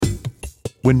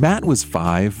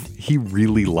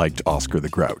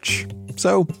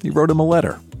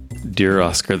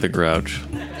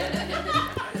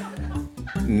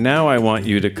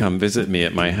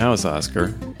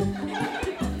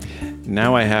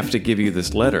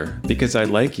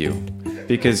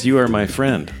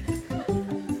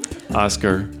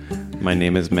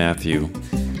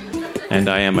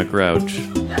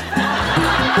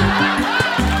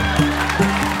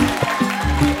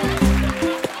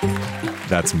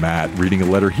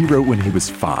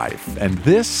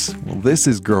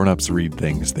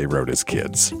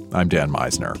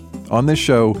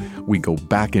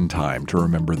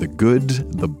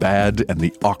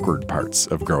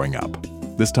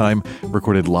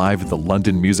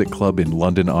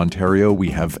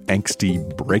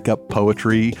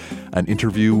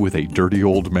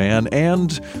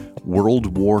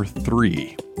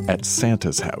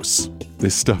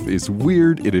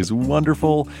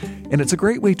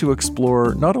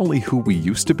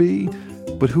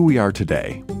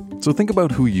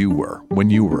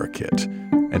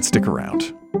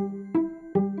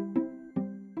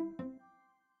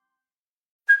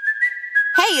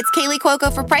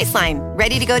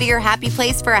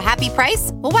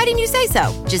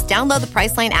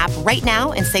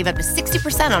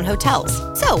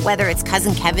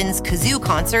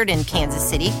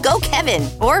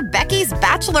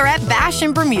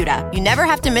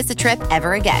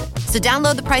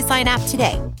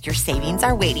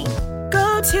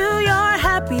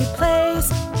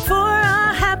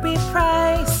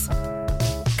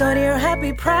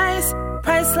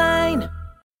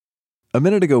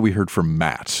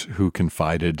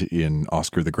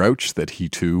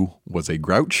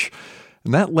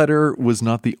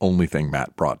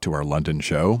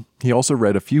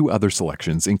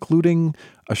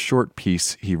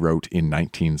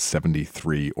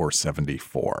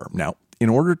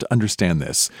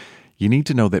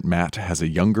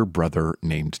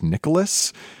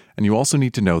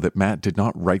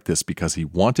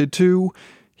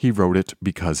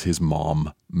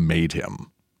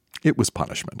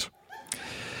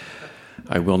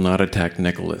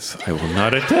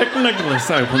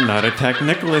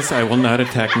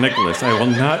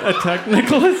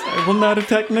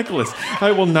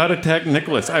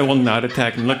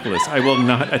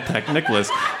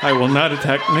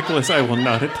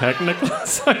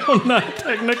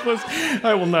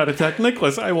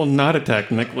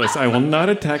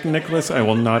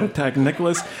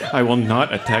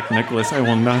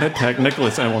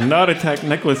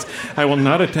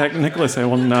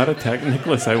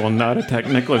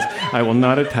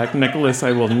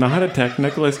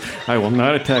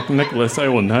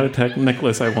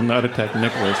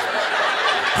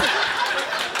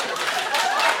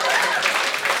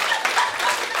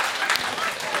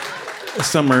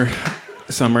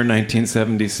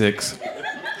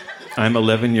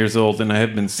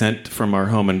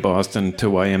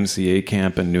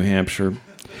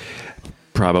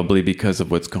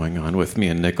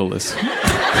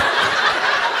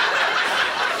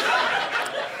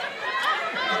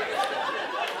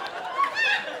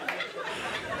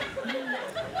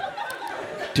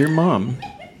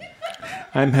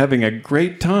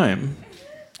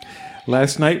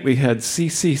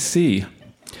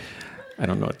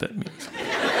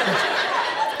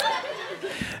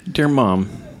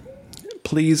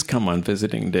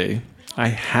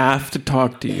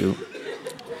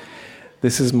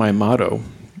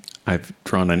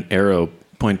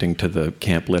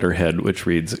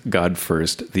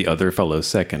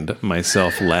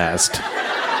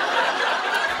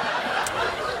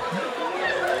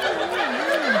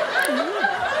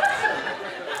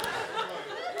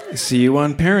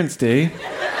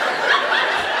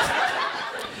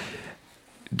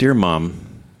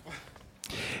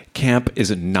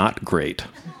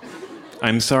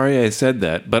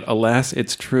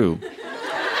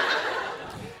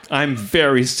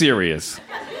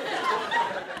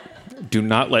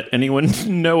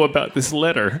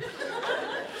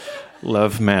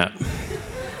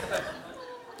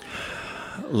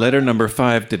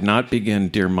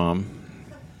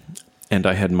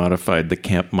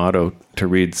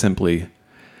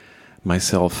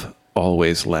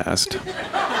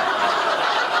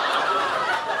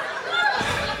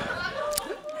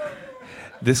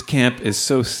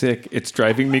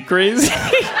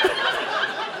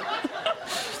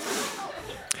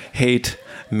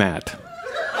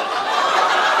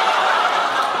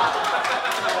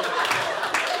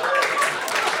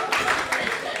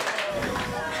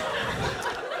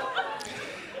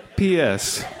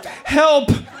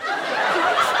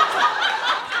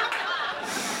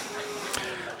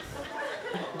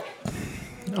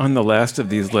On the last of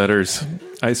these letters,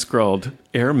 I scrawled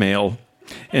airmail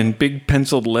in big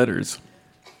penciled letters.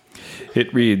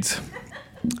 It reads,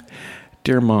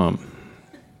 "Dear Mom,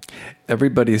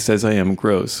 everybody says I am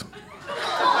gross.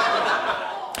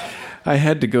 I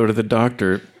had to go to the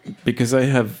doctor because I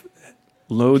have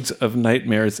loads of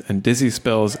nightmares and dizzy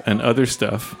spells and other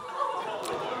stuff.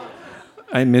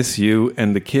 I miss you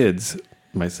and the kids,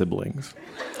 my siblings.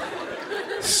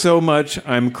 So much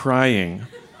I'm crying.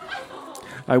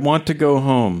 I want to go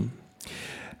home.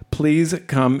 Please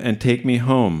come and take me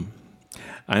home.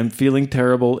 I'm feeling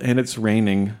terrible and it's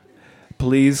raining.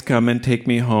 Please come and take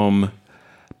me home.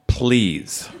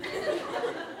 Please.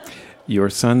 Your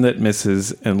son that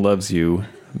misses and loves you,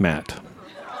 Matt."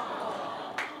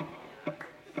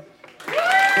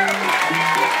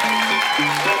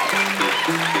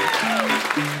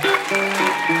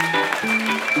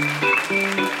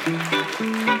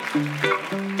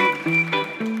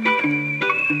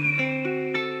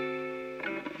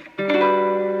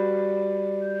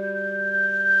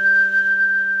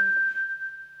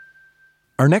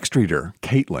 Our next reader,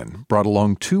 Caitlin, brought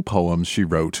along 2 poems she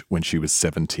wrote when she was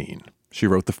 17. She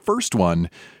wrote the first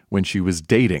one when she was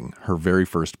dating her very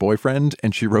first boyfriend,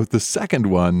 and she wrote the second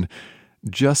one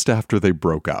just after they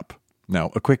broke up. Now,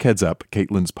 a quick heads up,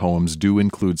 Caitlin's poems do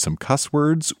include some cuss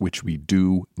words, which we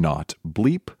do not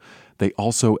bleep. They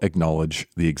also acknowledge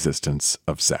the existence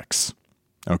of sex.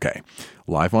 Okay,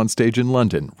 live on stage in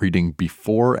London, reading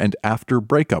before and after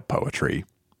breakup poetry,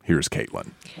 here's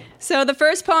Caitlin. So the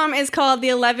first poem is called The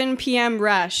 11 p.m.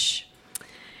 Rush.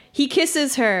 He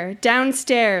kisses her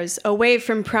downstairs, away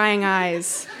from prying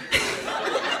eyes.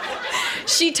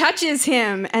 She touches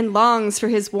him and longs for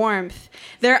his warmth.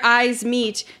 Their eyes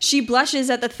meet. She blushes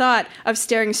at the thought of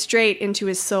staring straight into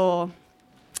his soul.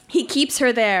 He keeps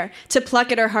her there to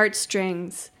pluck at her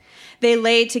heartstrings. They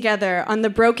lay together on the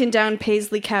broken-down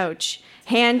Paisley couch,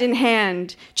 hand in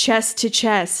hand, chest to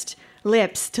chest,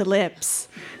 lips to lips.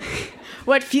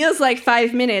 What feels like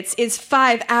 5 minutes is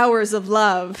 5 hours of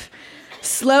love.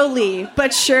 Slowly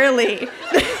but surely,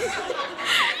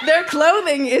 their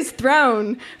clothing is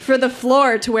thrown for the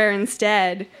floor to wear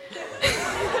instead.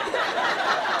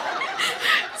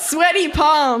 Sweaty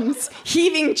palms,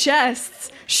 heaving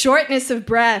chests, shortness of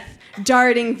breath,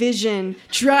 darting vision,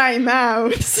 dry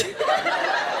mouths.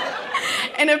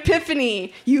 An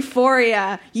epiphany,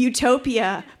 euphoria,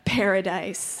 utopia,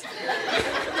 paradise.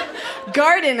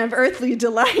 Garden of earthly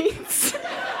delights.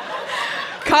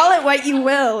 Call it what you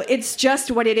will, it's just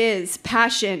what it is,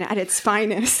 passion at its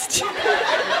finest.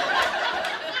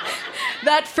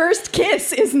 That first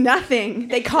kiss is nothing,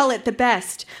 they call it the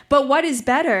best. But what is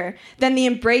better than the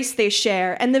embrace they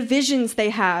share and the visions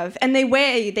they have and the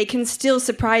way they can still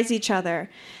surprise each other?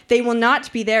 They will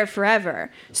not be there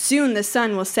forever. Soon the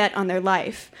sun will set on their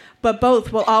life. But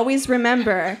both will always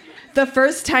remember the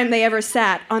first time they ever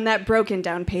sat on that broken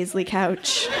down Paisley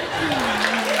couch.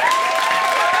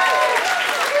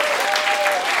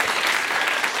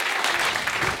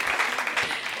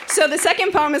 So the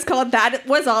second poem is called That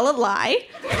Was All a Lie.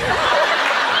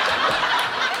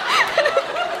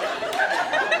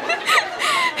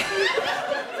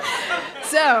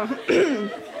 So,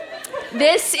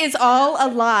 this is all a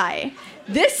lie.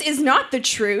 This is not the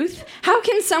truth. How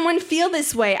can someone feel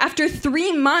this way after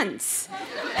 3 months?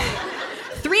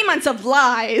 3 months of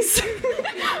lies.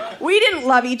 We didn't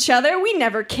love each other. We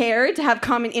never cared to have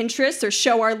common interests or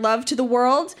show our love to the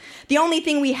world. The only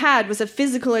thing we had was a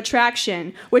physical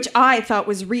attraction, which I thought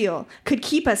was real, could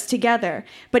keep us together.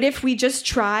 But if we just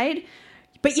tried...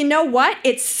 But you know what?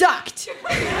 It sucked.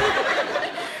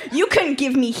 You couldn't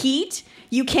give me heat.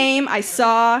 You came, I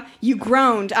saw. You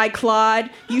groaned, I clawed.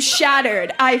 You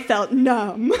shattered, I felt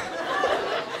numb.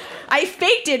 I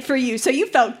faked it for you, so you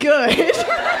felt good.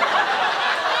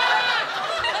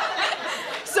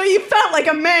 So you felt like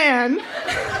a man.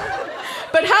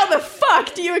 But how the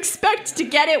fuck do you expect to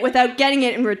get it without getting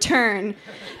it in return?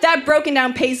 That broken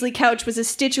down Paisley couch was a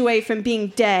stitch away from being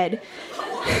dead.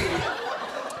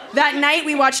 That night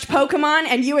we watched Pokemon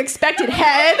and you expected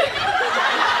head?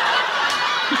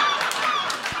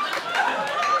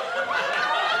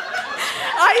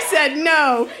 I said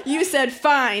no. You said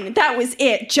fine. That was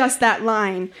it, just that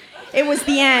line. It was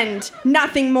the end,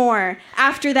 nothing more.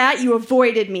 After that, you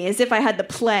avoided me as if I had the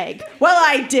plague. Well,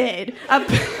 I did.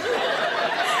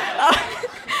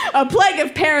 A plague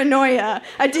of paranoia,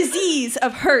 a disease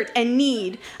of hurt and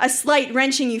need, a slight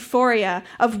wrenching euphoria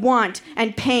of want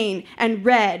and pain and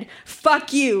red.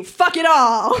 Fuck you, fuck it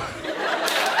all.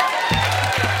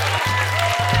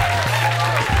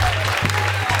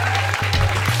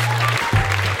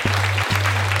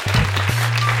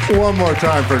 One more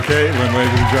time for Caitlin,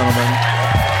 ladies and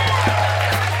gentlemen.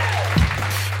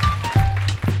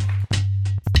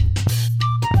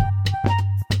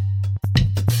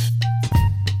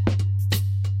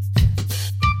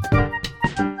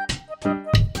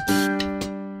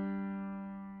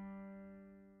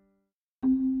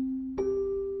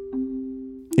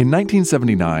 In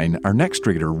 1979, our next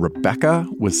reader, Rebecca,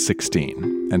 was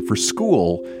 16. And for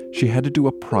school, she had to do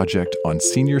a project on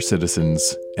senior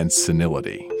citizens and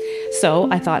senility.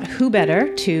 So I thought, who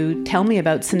better to tell me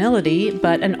about senility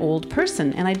but an old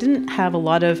person? And I didn't have a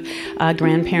lot of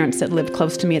grandparents that lived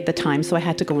close to me at the time, so I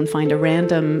had to go and find a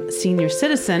random senior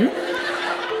citizen.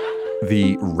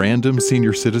 The random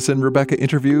senior citizen Rebecca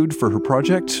interviewed for her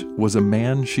project was a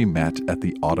man she met at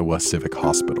the Ottawa Civic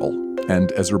Hospital.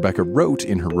 And as Rebecca wrote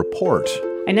in her report,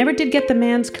 I never did get the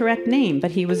man's correct name,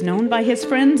 but he was known by his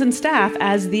friends and staff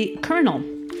as the Colonel.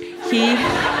 He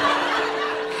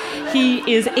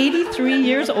is 83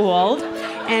 years old,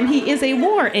 and he is a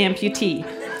war amputee.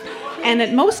 And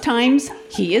at most times,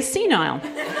 he is senile.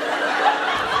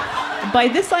 By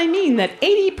this I mean that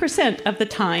 80% of the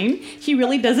time, he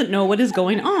really doesn't know what is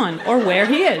going on or where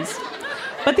he is.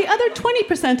 But the other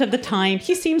 20% of the time,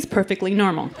 he seems perfectly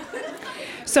normal.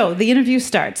 So the interview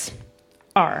starts.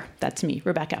 R, that's me,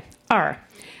 Rebecca. R,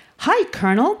 hi,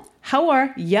 Colonel. How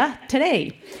are ya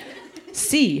today?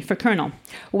 C for Colonel.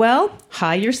 Well,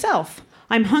 hi yourself.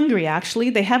 I'm hungry,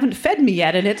 actually. They haven't fed me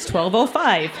yet, and it's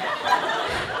 12:05.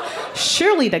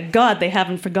 Surely to God they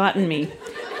haven't forgotten me.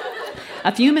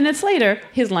 A few minutes later,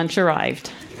 his lunch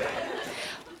arrived.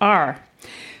 R,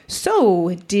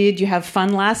 so did you have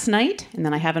fun last night? And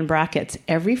then I have in brackets,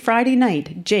 every Friday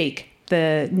night, Jake,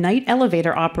 the night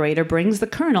elevator operator, brings the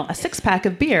Colonel a 6-pack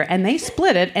of beer, and they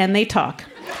split it and they talk.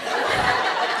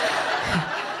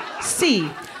 C,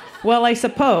 well, I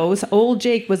suppose old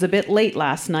Jake was a bit late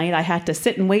last night. I had to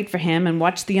sit and wait for him and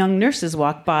watch the young nurses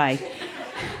walk by.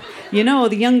 You know,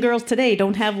 the young girls today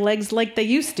don't have legs like they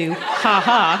used to. Ha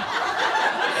ha.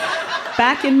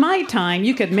 Back in my time,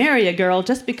 you could marry a girl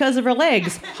just because of her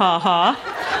legs. Ha ha.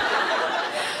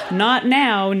 Not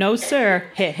now, no sir.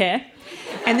 Heh heh.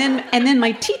 And then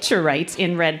my teacher writes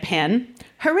in red pen,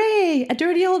 hooray, a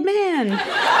dirty old man.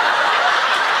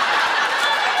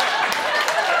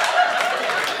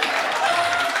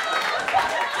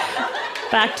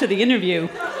 Back to the interview.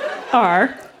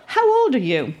 R, how old are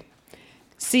you?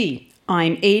 C,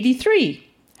 I'm 83.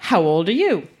 How old are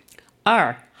you?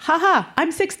 R, haha,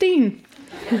 I'm 16.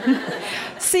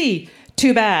 C,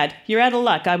 too bad. You're out of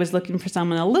luck. I was looking for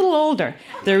someone a little older.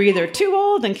 They're either too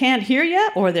old and can't hear you,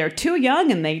 or they're too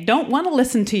young and they don't want to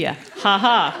listen to you. Ha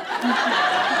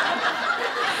ha.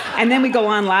 And then we go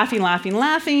on laughing,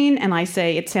 and I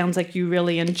say, it sounds like you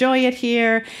really enjoy it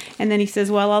here. And then he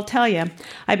says, well, I'll tell you,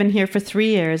 I've been here for 3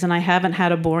 years and I haven't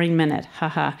had a boring minute. Ha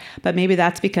ha. But maybe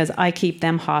that's because I keep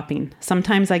them hopping.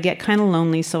 Sometimes I get kind of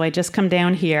lonely, so I just come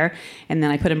down here, and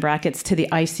then I put in brackets to the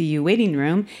ICU waiting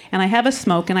room, and I have a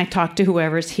smoke and I talk to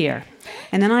whoever's here.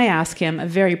 And then I ask him a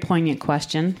very poignant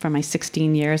question from my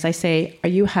 16 years. I say, are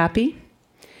you happy?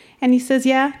 And he says,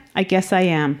 yeah, I guess I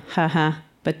am. Ha ha.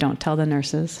 But don't tell the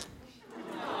nurses.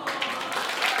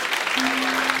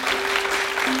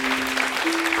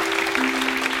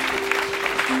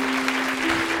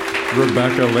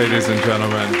 Rebecca, ladies and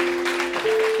gentlemen.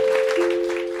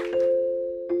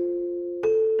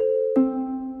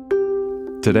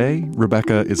 Today,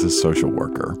 Rebecca is a social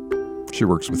worker. She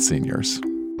works with seniors.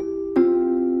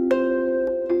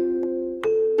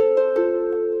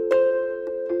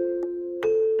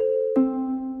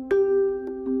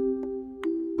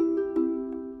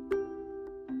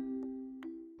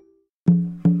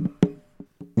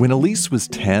 When Elise was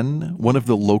 10, one of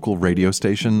the local radio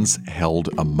stations held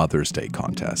a Mother's Day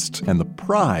contest, and the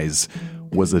prize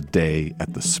was a day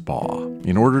at the spa.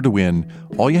 In order to win,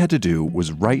 all you had to do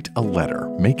was write a letter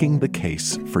making the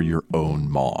case for your own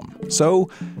mom.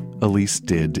 So Elise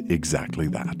did exactly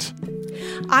that.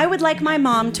 I would like my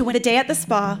mom to win a day at the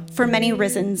spa for many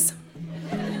reasons.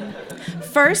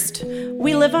 First,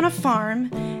 we live on a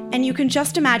farm, and you can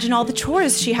just imagine all the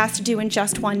chores she has to do in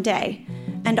just one day.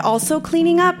 And also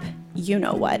cleaning up, you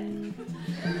know what.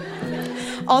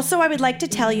 Also, I would like to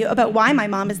tell you about why my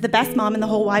mom is the best mom in the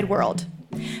whole wide world.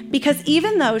 Because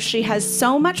even though she has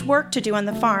so much work to do on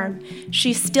the farm,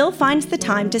 she still finds the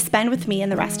time to spend with me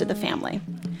and the rest of the family.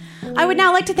 I would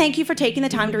now like to thank you for taking the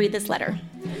time to read this letter.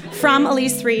 From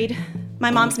Elise Reed,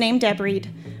 my mom's name, Deb Reed,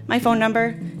 my phone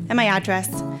number, and my address.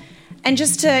 And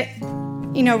just to,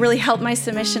 really help my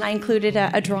submission, I included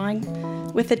a drawing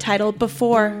with the title,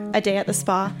 Before a Day at the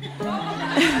Spa. And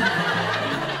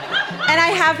I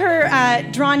have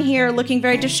her drawn here looking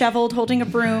very disheveled, holding a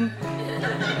broom.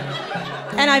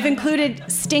 And I've included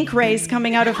stink rays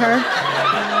coming out of her.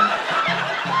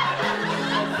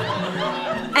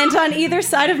 And on either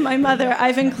side of my mother,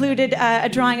 I've included a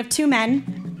drawing of two men,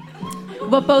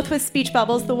 but both with speech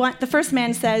bubbles. The first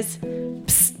man says,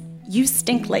 "Psst, you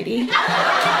stink, lady."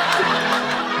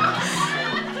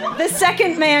 The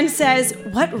second man says,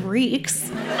 "What reeks?"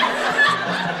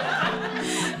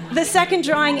 The second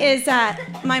drawing is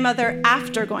my mother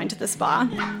after going to the spa,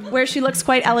 where she looks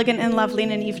quite elegant and lovely in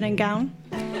an evening gown.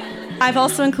 I've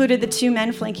also included the two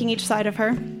men flanking each side of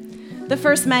her. The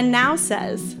first man now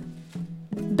says,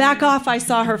 "Back off, I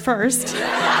saw her first."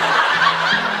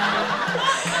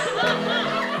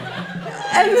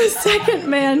 And the second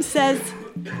man says,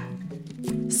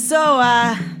 "So,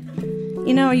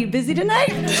 are you busy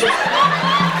tonight?"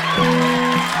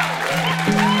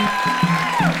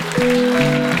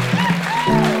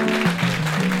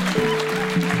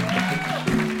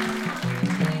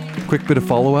 Quick bit of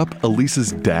follow-up.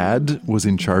 Elise's dad was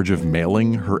in charge of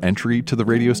mailing her entry to the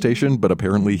radio station, but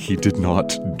apparently he did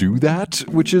not do that,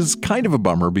 which is kind of a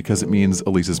bummer because it means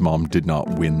Elise's mom did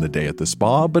not win the day at the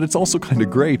spa, but it's also kind of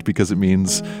great because it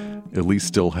means Elise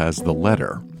still has the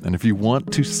letter. And if you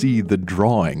want to see the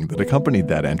drawing that accompanied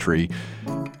that entry,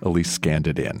 Elise scanned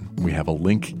it in. We have a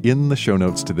link in the show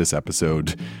notes to this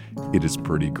episode. It is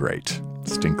pretty great.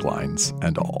 Stink lines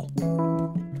and all.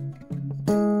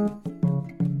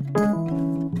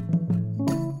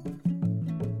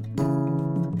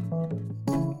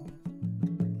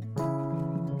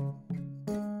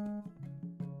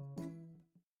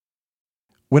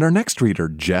 When our next reader,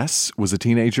 Jess, was a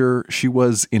teenager, she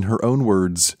was, in her own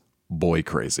words, boy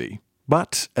crazy.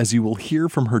 But, as you will hear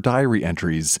from her diary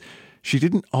entries, she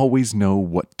didn't always know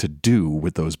what to do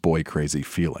with those boy crazy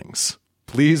feelings.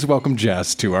 Please welcome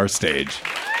Jess to our stage.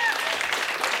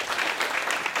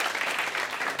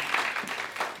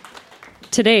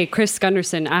 Today, Chris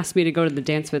Gunderson asked me to go to the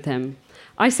dance with him.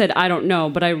 I said I don't know,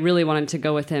 but I really wanted to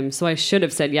go with him, so I should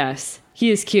have said yes.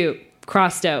 He is cute,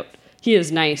 crossed out. He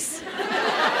is nice.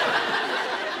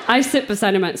 I sit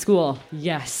beside him at school.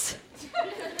 Yes.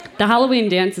 The Halloween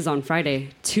dance is on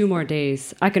Friday. 2 more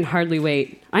days. I can hardly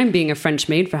wait. I'm being a French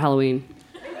maid for Halloween.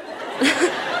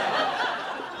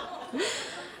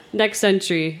 Next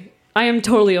entry. I am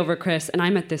totally over Chris, and I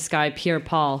met this guy, Pierre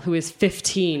Paul, who is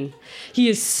 15. He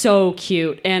is so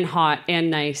cute and hot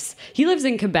and nice. He lives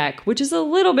in Quebec, which is a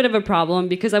little bit of a problem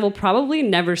because I will probably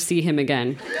never see him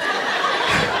again.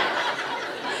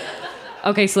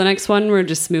 Okay, so the next one, we're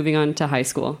just moving on to high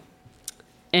school.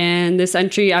 And this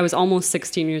entry, I was almost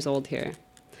 16 years old here.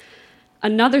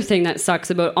 Another thing that sucks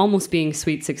about almost being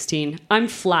sweet 16, I'm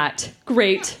flat.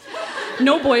 Great.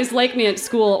 No boys like me at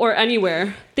school or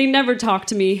anywhere. They never talk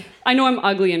to me. I know I'm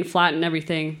ugly and flat and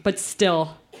everything, but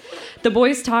still. The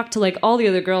boys talk to like all the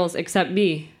other girls except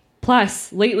me.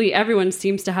 Plus, lately everyone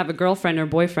seems to have a girlfriend or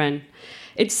boyfriend.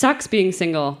 It sucks being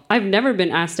single. I've never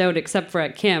been asked out except for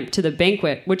at camp to the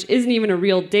banquet, which isn't even a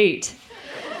real date.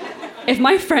 If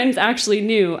my friends actually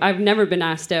knew I've never been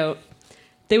asked out,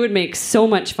 they would make so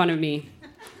much fun of me.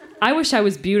 I wish I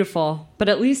was beautiful, but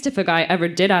at least if a guy ever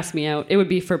did ask me out, it would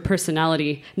be for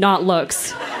personality, not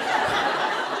looks.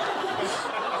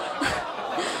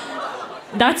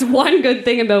 That's one good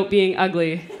thing about being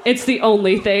ugly. It's the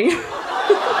only thing.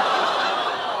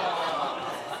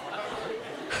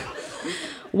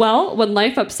 Well, when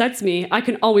life upsets me, I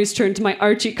can always turn to my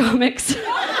Archie comics.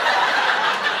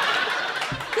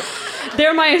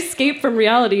 They're my escape from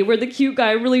reality, where the cute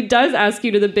guy really does ask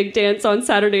you to the big dance on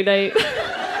Saturday night.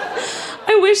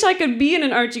 I wish I could be in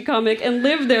an Archie comic and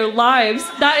live their lives.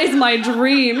 That is my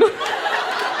dream.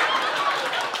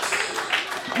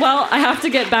 Well, I have to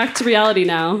get back to reality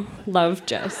now. Love,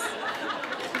 Jess.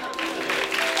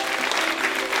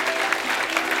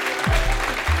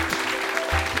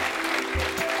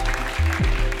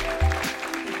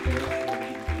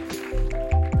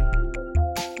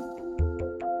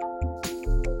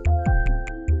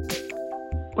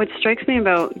 What strikes me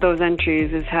about those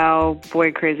entries is how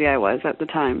boy crazy I was at the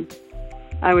time.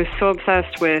 I was so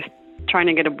obsessed with trying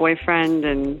to get a boyfriend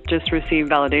and just receive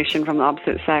validation from the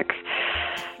opposite sex.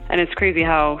 And it's crazy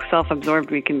how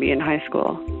self-absorbed we can be in high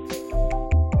school.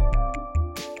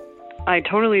 I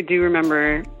totally do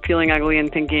remember feeling ugly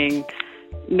and thinking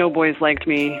no boys liked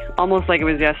me, almost like it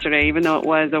was yesterday, even though it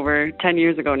was over 10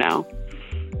 years ago now.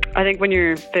 I think when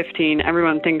you're 15,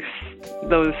 everyone thinks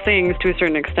those things to a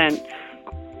certain extent.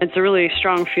 It's a really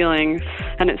strong feeling,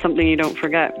 and it's something you don't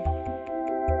forget.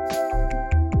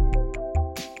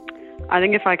 I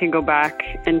think if I could go back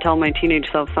and tell my teenage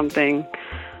self something,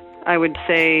 I would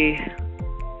say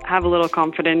have a little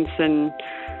confidence and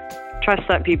trust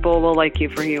that people will like you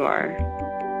for who you are.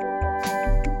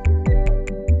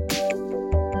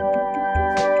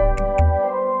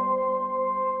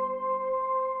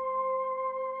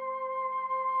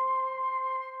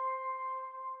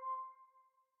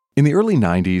 In the early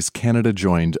 90s, Canada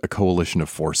joined a coalition of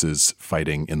forces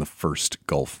fighting in the First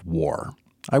Gulf War.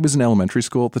 I was in elementary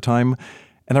school at the time,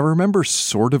 and I remember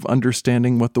sort of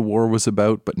understanding what the war was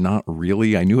about, but not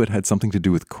really. I knew it had something to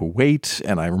do with Kuwait,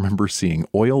 and I remember seeing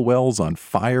oil wells on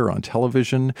fire on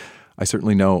television. I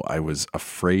certainly know I was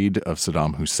afraid of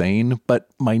Saddam Hussein, but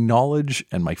my knowledge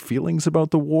and my feelings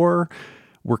about the war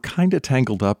were kind of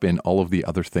tangled up in all of the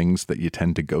other things that you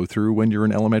tend to go through when you're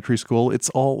in elementary school. It's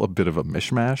all a bit of a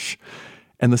mishmash.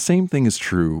 And the same thing is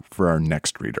true for our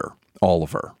next reader,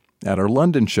 Oliver. At our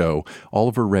London show,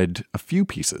 Oliver read a few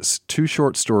pieces, 2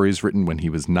 short stories written when he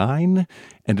was 9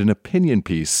 and an opinion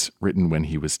piece written when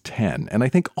he was 10. And I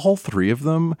think all 3 of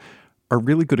them are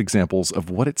really good examples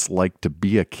of what it's like to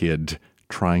be a kid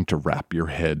trying to wrap your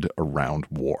head around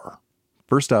war.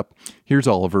 First up, here's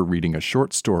Oliver reading a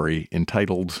short story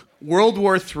entitled World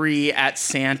War III at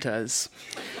Santa's.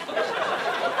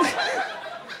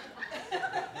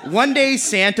 One day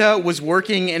Santa was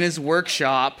working in his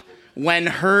workshop when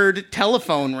heard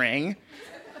telephone ring.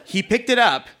 He picked it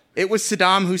up. It was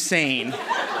Saddam Hussein.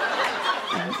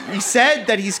 He said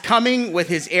that he's coming with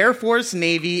his Air Force,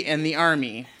 Navy, and the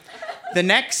Army. The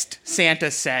next,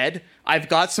 Santa said, I've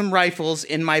got some rifles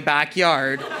in my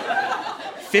backyard.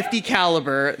 50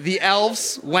 caliber. The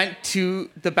elves went to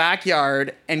the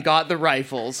backyard and got the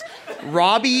rifles.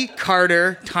 Robbie,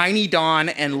 Carter, Tiny Dawn,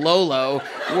 and Lolo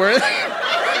were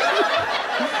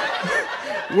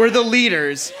the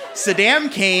leaders. Saddam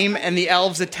came and the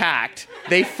elves attacked.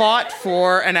 They fought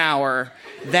for an hour.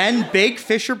 Then Big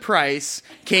Fisher-Price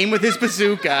came with his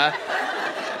bazooka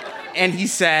and he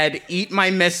said, eat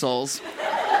my missiles.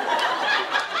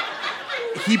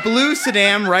 He blew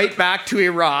Saddam right back to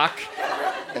Iraq.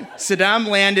 Saddam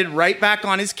landed right back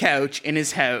on his couch in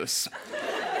his house.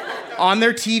 On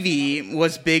their TV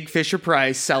was Big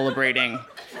Fisher-Price celebrating.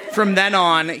 From then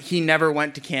on, he never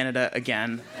went to Canada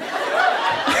again.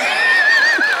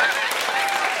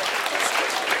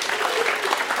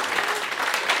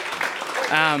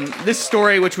 This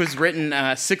story, which was written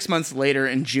 6 months later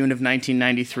in June of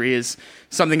 1993, is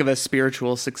something of a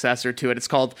spiritual successor to it. It's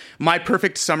called My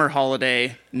Perfect Summer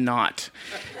Holiday Not.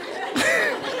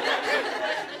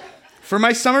 For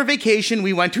my summer vacation,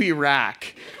 we went to Iraq.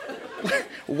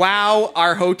 Wow,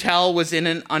 our hotel was in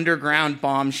an underground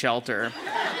bomb shelter.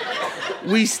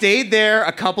 We stayed there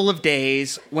a couple of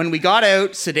days. When we got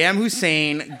out, Saddam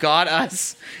Hussein got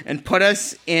us and put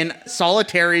us in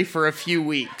solitary for a few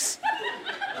weeks.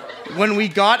 When we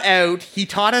got out, he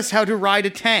taught us how to ride a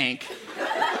tank.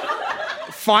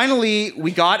 Finally,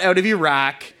 we got out of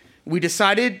Iraq. We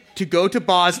decided to go to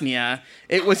Bosnia.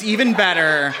 It was even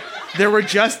better. There were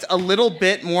just a little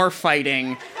bit more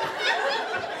fighting.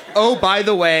 Oh, by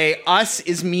the way, us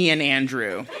is me and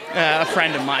Andrew, a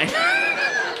friend of mine.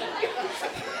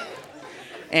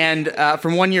 And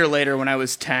from 1 year later, when I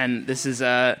was 10, this is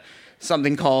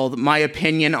something called My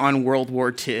Opinion on World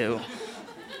War II.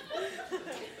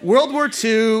 World War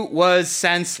II was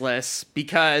senseless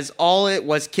because all it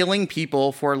was killing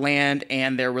people for land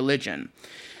and their religion.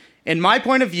 In my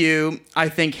point of view, I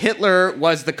think Hitler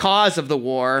was the cause of the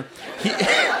war.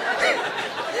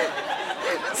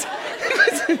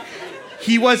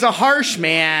 He was a harsh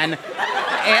man,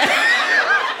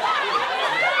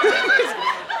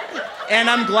 and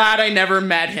I'm glad I never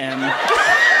met him.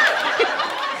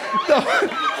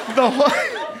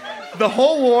 The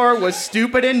whole war was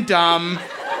stupid and dumb.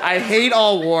 I hate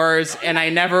all wars, and I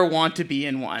never want to be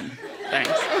in one. Thanks.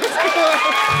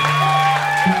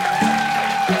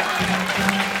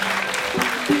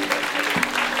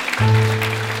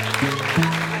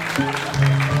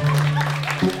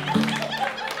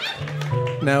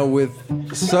 Now,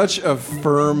 with such a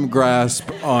firm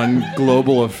grasp on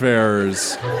global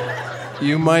affairs,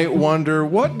 you might wonder,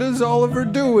 what does Oliver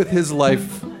do with his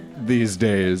life these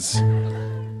days?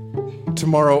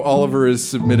 Tomorrow, Oliver is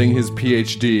submitting his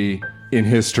PhD in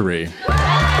history.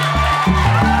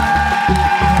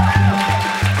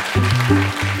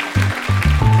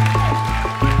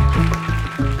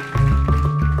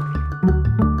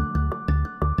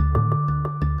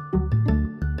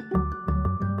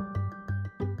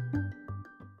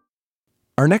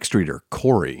 Our next reader,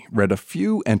 Corey, read a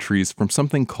few entries from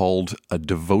something called a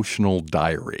devotional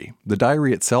diary. The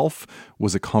diary itself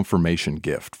was a confirmation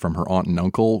gift from her aunt and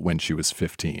uncle when she was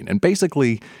 15. And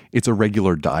basically, it's a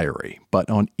regular diary. But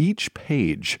on each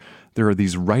page, there are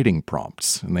these writing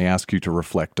prompts, and they ask you to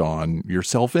reflect on your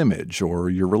self-image or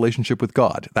your relationship with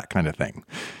God, that kind of thing.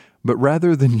 But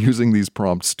rather than using these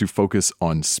prompts to focus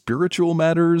on spiritual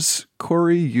matters,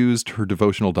 Corey used her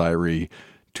devotional diary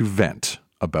to vent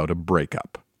about a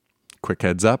breakup. Quick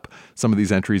heads up, some of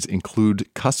these entries include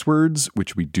cuss words,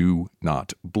 which we do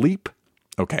not bleep.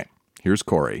 Okay, here's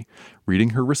Corey reading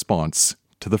her response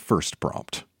to the first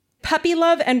prompt. Puppy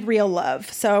love and real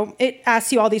love. So it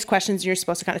asks you all these questions and you're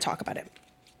supposed to kind of talk about it.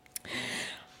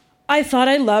 I thought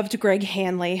I loved Greg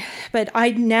Hanley, but I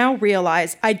now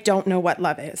realize I don't know what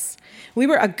love is. We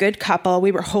were a good couple.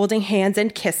 We were holding hands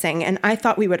and kissing, and I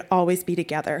thought we would always be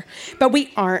together. But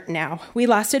we aren't now. We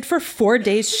lasted for 4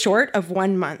 days short of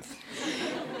 1 month.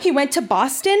 He went to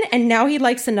Boston, and now he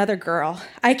likes another girl.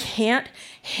 I can't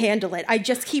handle it. I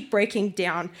just keep breaking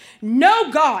down.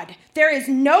 No God! There is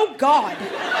no God!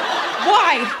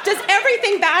 Why does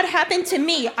everything bad happen to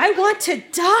me? I want to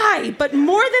die, but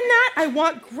more than that, I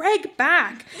want Greg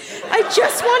back. I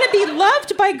just want to be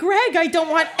loved by Greg. I don't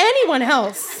want anyone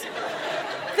else.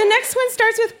 The next one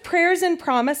starts with prayers and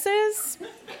promises.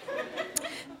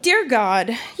 Dear God,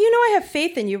 you know I have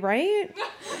faith in you, right?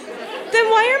 Then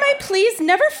why are my pleas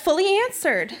never fully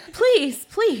answered? Please,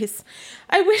 please.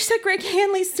 I wish that Greg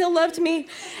Hanley still loved me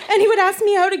and he would ask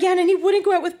me out again and he wouldn't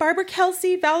go out with Barbara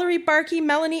Kelsey, Valerie Barkey,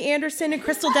 Melanie Anderson, and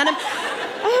Crystal Denham,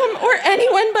 or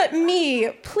anyone but me.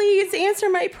 Please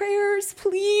answer my prayers,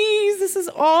 please. This is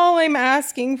all I'm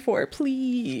asking for,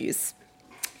 please.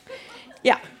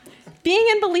 Yeah, being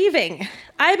and believing.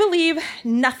 I believe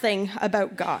nothing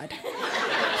about God.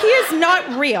 He is not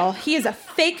real. He is a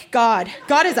fake God.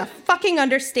 God is a fucking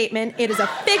understatement. It is a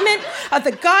figment of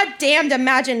the goddamned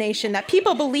imagination that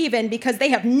people believe in because they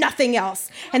have nothing else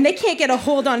and they can't get a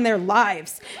hold on their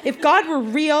lives. If God were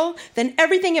real, then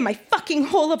everything in my fucking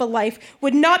whole of a life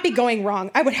would not be going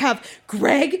wrong. I would have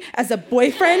Greg as a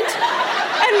boyfriend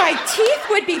and my teeth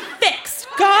would be fixed.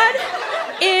 God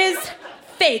is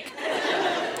fake.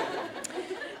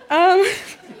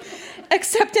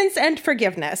 Acceptance and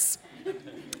forgiveness.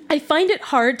 I find it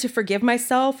hard to forgive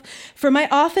myself for my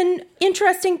often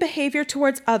interesting behavior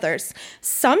towards others.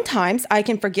 Sometimes I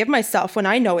can forgive myself when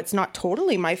I know it's not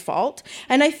totally my fault,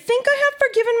 and I think I have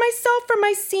forgiven myself for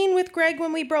my scene with Greg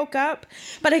when we broke up,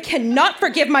 but I cannot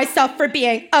forgive myself for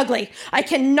being ugly. I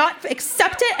cannot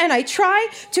accept it, and I try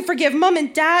to forgive Mom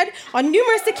and Dad on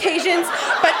numerous occasions,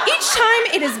 but each time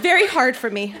it is very hard for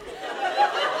me.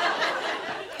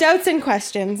 Doubts and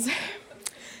questions.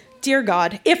 Dear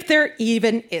God, if there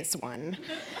even is one,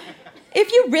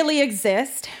 if you really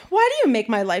exist, why do you make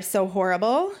my life so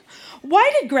horrible?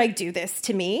 Why did Greg do this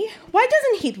to me? Why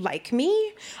doesn't he like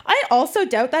me? I also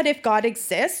doubt that if God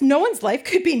exists, no one's life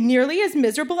could be nearly as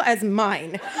miserable as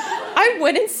mine. I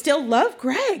wouldn't still love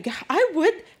Greg. I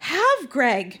would have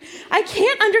Greg. I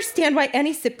can't understand why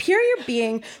any superior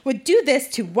being would do this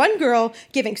to one girl,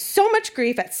 giving so much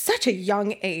grief at such a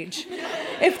young age.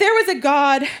 If there was a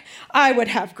God, I would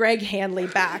have Greg Hanley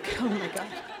back. Oh my God.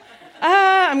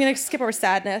 I'm going to skip over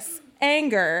sadness.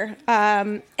 Anger.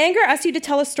 Anger asks you to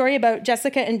tell a story about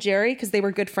Jessica and Jerry because they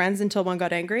were good friends until one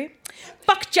got angry.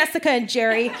 Fuck Jessica and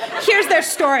Jerry. Here's their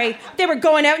story. They were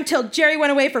going out until Jerry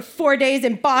went away for 4 days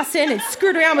in Boston and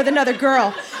screwed around with another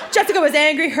girl. Jessica was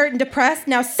angry, hurt, and depressed.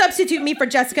 Now substitute me for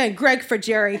Jessica and Greg for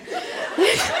Jerry.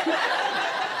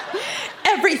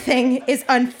 Everything is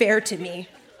unfair to me.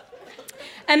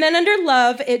 And then under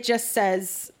love, it just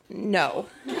says no.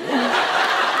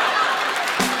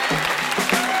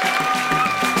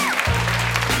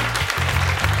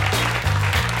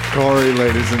 Corey,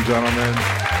 ladies and gentlemen.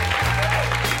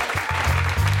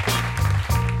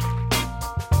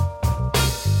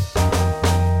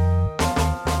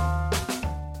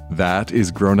 That is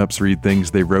Grown Ups Read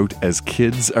Things They Wrote as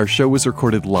Kids. Our show was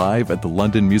recorded live at the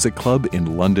London Music Club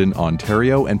in London,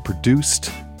 Ontario, and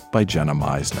produced by Jenna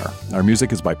Meisner. Our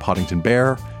music is by Poddington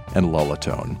Bear and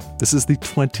Lullatone. This is the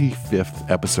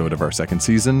 25th episode of our second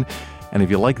season. And if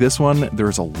you like this one,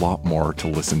 there's a lot more to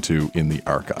listen to in the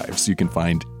archives. You can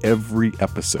find every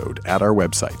episode at our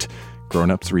website,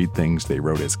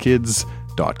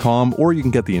 grownupsreadthingsttheywroteaskids.com, or you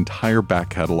can get the entire back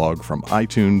catalog from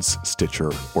iTunes, Stitcher,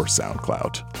 or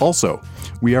SoundCloud. Also,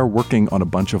 we are working on a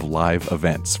bunch of live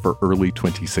events for early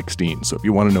 2016. So if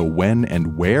you want to know when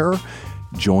and where,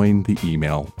 join the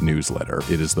email newsletter.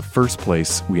 It is the first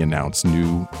place we announce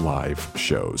new live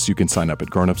shows. You can sign up at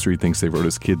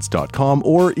grownupsreadthingsttheywroteaskids.com,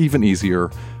 or even easier,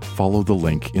 follow the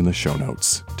link in the show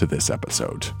notes to this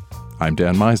episode. I'm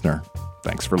Dan Meisner.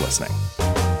 Thanks for listening.